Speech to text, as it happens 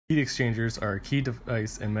Heat exchangers are a key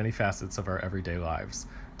device in many facets of our everyday lives.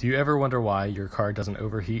 Do you ever wonder why your car doesn't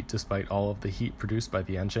overheat despite all of the heat produced by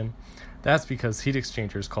the engine? That's because heat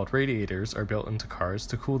exchangers called radiators are built into cars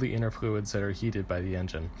to cool the inner fluids that are heated by the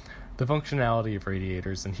engine. The functionality of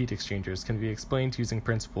radiators and heat exchangers can be explained using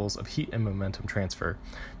principles of heat and momentum transfer.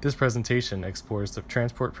 This presentation explores the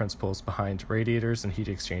transport principles behind radiators and heat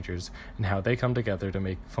exchangers and how they come together to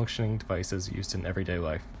make functioning devices used in everyday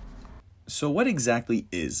life. So what exactly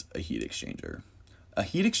is a heat exchanger? A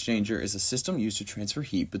heat exchanger is a system used to transfer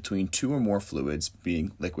heat between two or more fluids,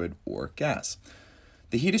 being liquid or gas.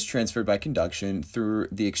 The heat is transferred by conduction through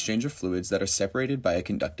the exchange of fluids that are separated by a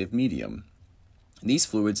conductive medium. These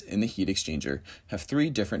fluids in the heat exchanger have three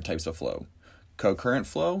different types of flow: co-current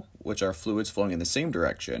flow, which are fluids flowing in the same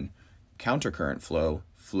direction; counter-current flow,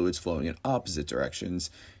 fluids flowing in opposite directions;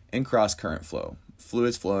 and cross-current flow,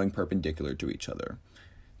 fluids flowing perpendicular to each other.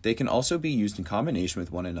 They can also be used in combination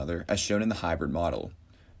with one another, as shown in the hybrid model.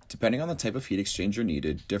 Depending on the type of heat exchanger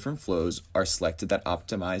needed, different flows are selected that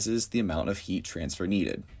optimizes the amount of heat transfer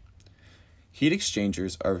needed. Heat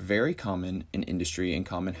exchangers are very common in industry and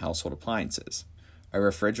common household appliances. A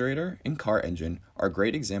refrigerator and car engine are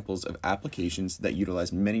great examples of applications that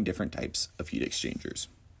utilize many different types of heat exchangers.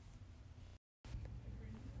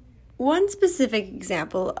 One specific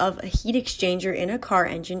example of a heat exchanger in a car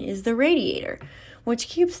engine is the radiator, which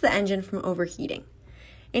keeps the engine from overheating.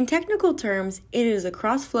 In technical terms, it is a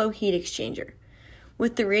cross-flow heat exchanger.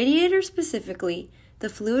 With the radiator specifically, the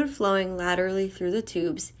fluid flowing laterally through the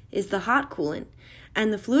tubes is the hot coolant,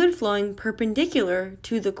 and the fluid flowing perpendicular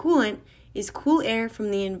to the coolant is cool air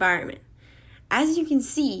from the environment. As you can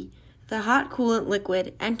see, the hot coolant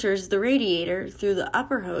liquid enters the radiator through the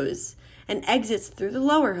upper hose and exits through the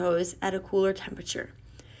lower hose at a cooler temperature.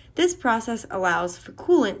 This process allows for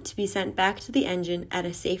coolant to be sent back to the engine at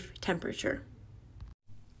a safe temperature.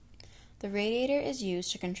 The radiator is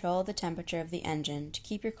used to control the temperature of the engine to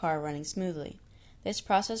keep your car running smoothly. This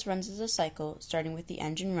process runs as a cycle, starting with the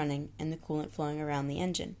engine running and the coolant flowing around the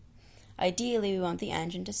engine. Ideally, we want the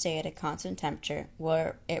engine to stay at a constant temperature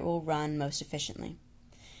where it will run most efficiently.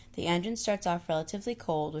 The engine starts off relatively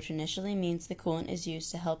cold, which initially means the coolant is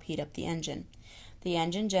used to help heat up the engine. The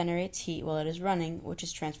engine generates heat while it is running, which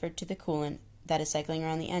is transferred to the coolant that is cycling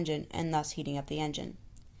around the engine and thus heating up the engine.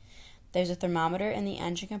 There's a thermometer in the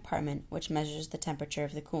engine compartment which measures the temperature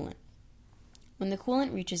of the coolant. When the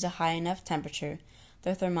coolant reaches a high enough temperature,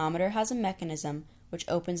 the thermometer has a mechanism which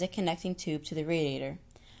opens a connecting tube to the radiator.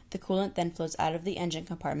 The coolant then flows out of the engine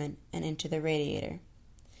compartment and into the radiator.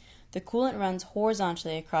 The coolant runs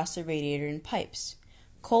horizontally across the radiator in pipes.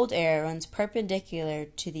 Cold air runs perpendicular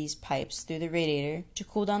to these pipes through the radiator to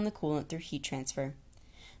cool down the coolant through heat transfer.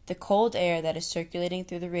 The cold air that is circulating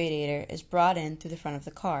through the radiator is brought in through the front of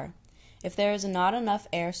the car. If there is not enough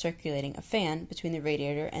air circulating, a fan between the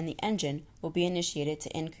radiator and the engine will be initiated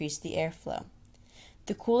to increase the airflow.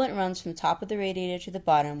 The coolant runs from the top of the radiator to the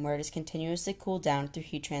bottom, where it is continuously cooled down through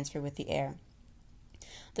heat transfer with the air.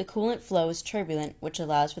 The coolant flow is turbulent, which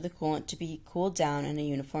allows for the coolant to be cooled down in a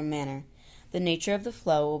uniform manner. The nature of the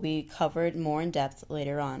flow will be covered more in depth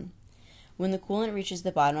later on. When the coolant reaches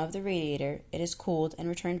the bottom of the radiator, it is cooled and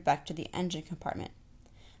returned back to the engine compartment.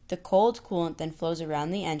 The cold coolant then flows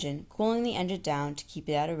around the engine, cooling the engine down to keep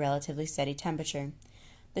it at a relatively steady temperature.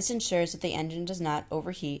 This ensures that the engine does not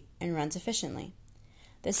overheat and runs efficiently.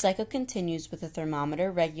 This cycle continues with the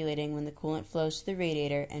thermometer regulating when the coolant flows to the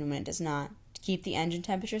radiator and when it does not, to keep the engine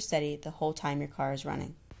temperature steady the whole time your car is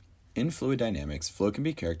running. In fluid dynamics, flow can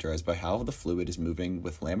be characterized by how the fluid is moving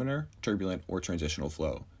with laminar, turbulent, or transitional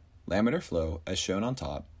flow. Laminar flow, as shown on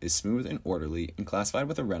top, is smooth and orderly and classified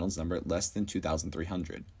with a Reynolds number less than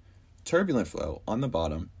 2,300. Turbulent flow, on the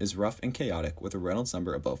bottom, is rough and chaotic with a Reynolds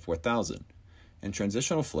number above 4,000. And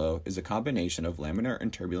transitional flow is a combination of laminar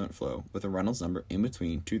and turbulent flow with a Reynolds number in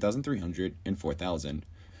between 2,300 and 4,000.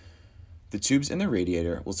 The tubes in the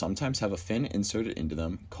radiator will sometimes have a fin inserted into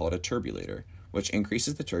them called a turbulator, which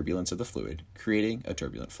increases the turbulence of the fluid, creating a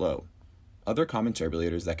turbulent flow. Other common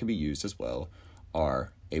turbulators that can be used as well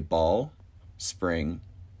are a ball, spring,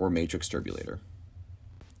 or matrix turbulator.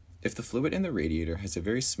 If the fluid in the radiator has a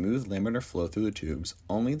very smooth laminar flow through the tubes,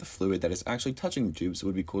 only the fluid that is actually touching the tubes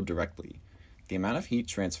would be cooled directly. The amount of heat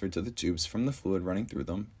transferred to the tubes from the fluid running through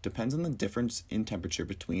them depends on the difference in temperature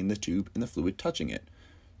between the tube and the fluid touching it.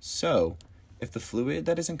 So, if the fluid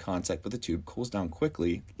that is in contact with the tube cools down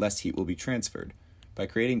quickly, less heat will be transferred. By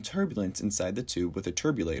creating turbulence inside the tube with a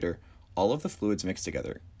turbulator, all of the fluids mix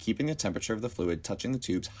together, keeping the temperature of the fluid touching the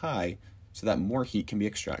tubes high so that more heat can be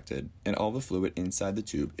extracted and all the fluid inside the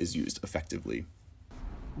tube is used effectively.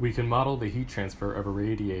 We can model the heat transfer of a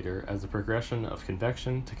radiator as a progression of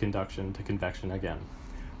convection to conduction to convection again.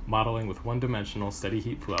 Modeling with one-dimensional steady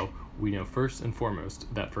heat flow, we know first and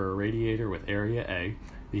foremost that for a radiator with area A,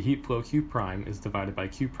 the heat flow Q prime is divided by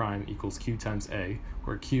Q prime equals Q times A,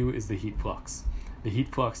 where Q is the heat flux. The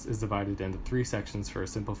heat flux is divided into three sections for a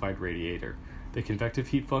simplified radiator: the convective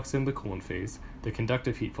heat flux in the coolant phase, the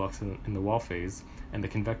conductive heat flux in the wall phase, and the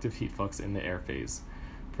convective heat flux in the air phase.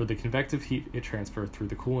 For the convective heat transfer through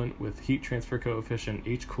the coolant with heat transfer coefficient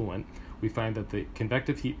H coolant, we find that the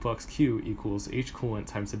convective heat flux Q equals H coolant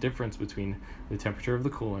times the difference between the temperature of the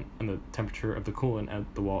coolant and the temperature of the coolant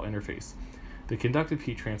at the wall interface. The conductive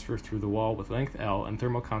heat transfer through the wall with length L and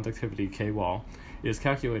thermal conductivity K wall is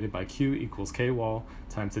calculated by Q equals K wall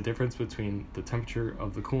times the difference between the temperature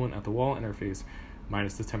of the coolant at the wall interface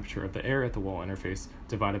minus the temperature of the air at the wall interface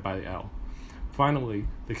divided by L. Finally,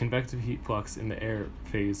 the convective heat flux in the air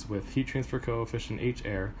phase with heat transfer coefficient H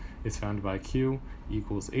air is found by Q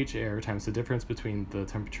equals H air times the difference between the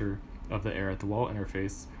temperature of the air at the wall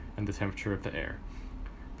interface and the temperature of the air.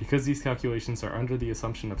 Because these calculations are under the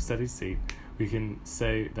assumption of steady state, we can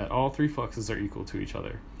say that all three fluxes are equal to each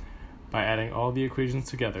other. By adding all the equations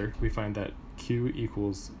together, we find that Q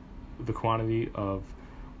equals the quantity of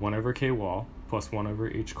 1 over K wall plus 1 over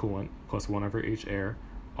H coolant plus 1 over H air,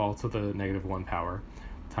 all to the negative 1 power,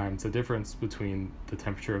 times the difference between the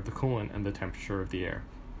temperature of the coolant and the temperature of the air.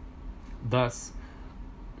 Thus,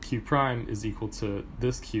 Q prime is equal to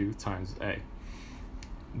this Q times A.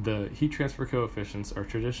 The heat transfer coefficients are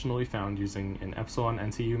traditionally found using an epsilon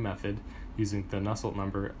NTU method, using the Nusselt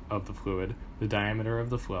number of the fluid, the diameter of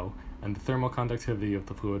the flow, and the thermal conductivity of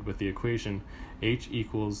the fluid with the equation H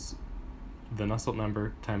equals the Nusselt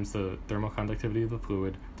number times the thermal conductivity of the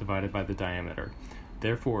fluid divided by the diameter.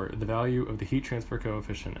 Therefore, the value of the heat transfer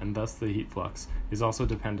coefficient, and thus the heat flux, is also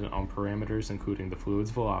dependent on parameters including the fluid's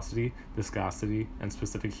velocity, viscosity, and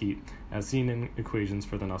specific heat, as seen in equations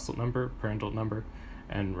for the Nusselt number, Prandtl number,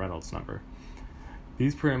 and Reynolds number.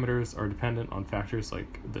 These parameters are dependent on factors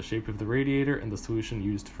like the shape of the radiator and the solution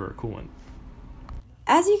used for a coolant.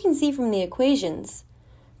 As you can see from the equations,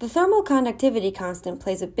 the thermal conductivity constant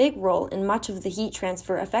plays a big role in much of the heat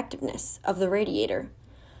transfer effectiveness of the radiator.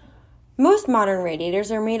 Most modern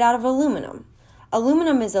radiators are made out of aluminum.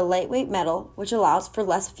 Aluminum is a lightweight metal which allows for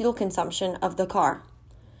less fuel consumption of the car.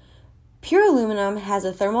 Pure aluminum has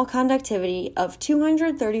a thermal conductivity of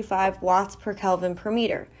 235 watts per Kelvin per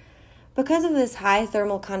meter. Because of this high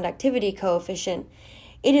thermal conductivity coefficient,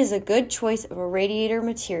 it is a good choice of a radiator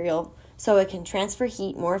material so it can transfer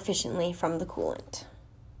heat more efficiently from the coolant.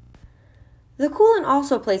 The coolant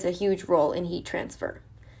also plays a huge role in heat transfer.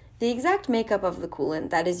 The exact makeup of the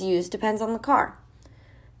coolant that is used depends on the car.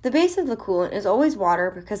 The base of the coolant is always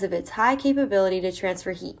water because of its high capability to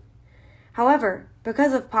transfer heat. However,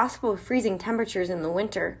 because of possible freezing temperatures in the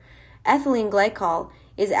winter, ethylene glycol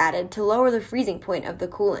is added to lower the freezing point of the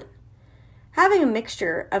coolant. Having a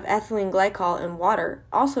mixture of ethylene glycol and water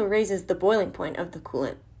also raises the boiling point of the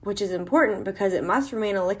coolant, which is important because it must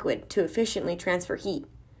remain a liquid to efficiently transfer heat.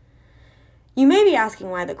 You may be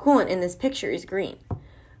asking why the coolant in this picture is green.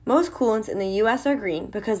 Most coolants in the U.S. are green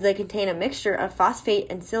because they contain a mixture of phosphate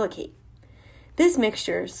and silicate. This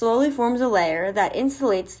mixture slowly forms a layer that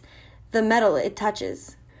insulates the metal it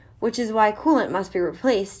touches, which is why coolant must be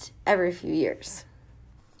replaced every few years.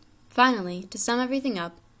 Finally, to sum everything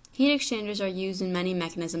up, heat exchangers are used in many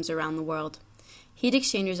mechanisms around the world. Heat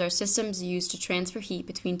exchangers are systems used to transfer heat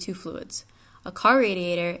between two fluids. A car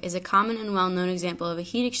radiator is a common and well-known example of a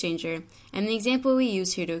heat exchanger, and the example we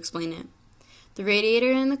use here to explain it. The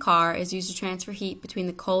radiator in the car is used to transfer heat between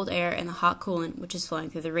the cold air and the hot coolant which is flowing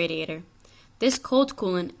through the radiator. This cold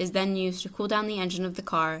coolant is then used to cool down the engine of the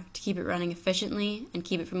car to keep it running efficiently and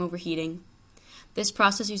keep it from overheating. This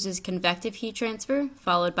process uses convective heat transfer,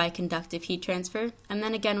 followed by conductive heat transfer, and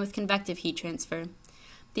then again with convective heat transfer.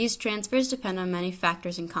 These transfers depend on many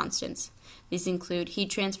factors and constants. These include heat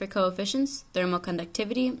transfer coefficients, thermal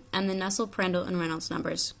conductivity, and the Nusselt, Prandtl, and Reynolds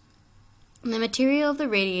numbers. The material of the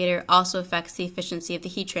radiator also affects the efficiency of the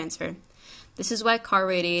heat transfer. This is why car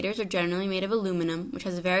radiators are generally made of aluminum, which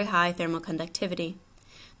has a very high thermal conductivity.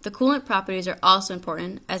 The coolant properties are also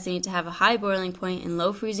important, as they need to have a high boiling point and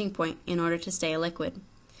low freezing point in order to stay a liquid.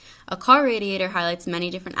 A car radiator highlights many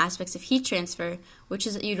different aspects of heat transfer, which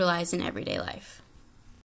is utilized in everyday life.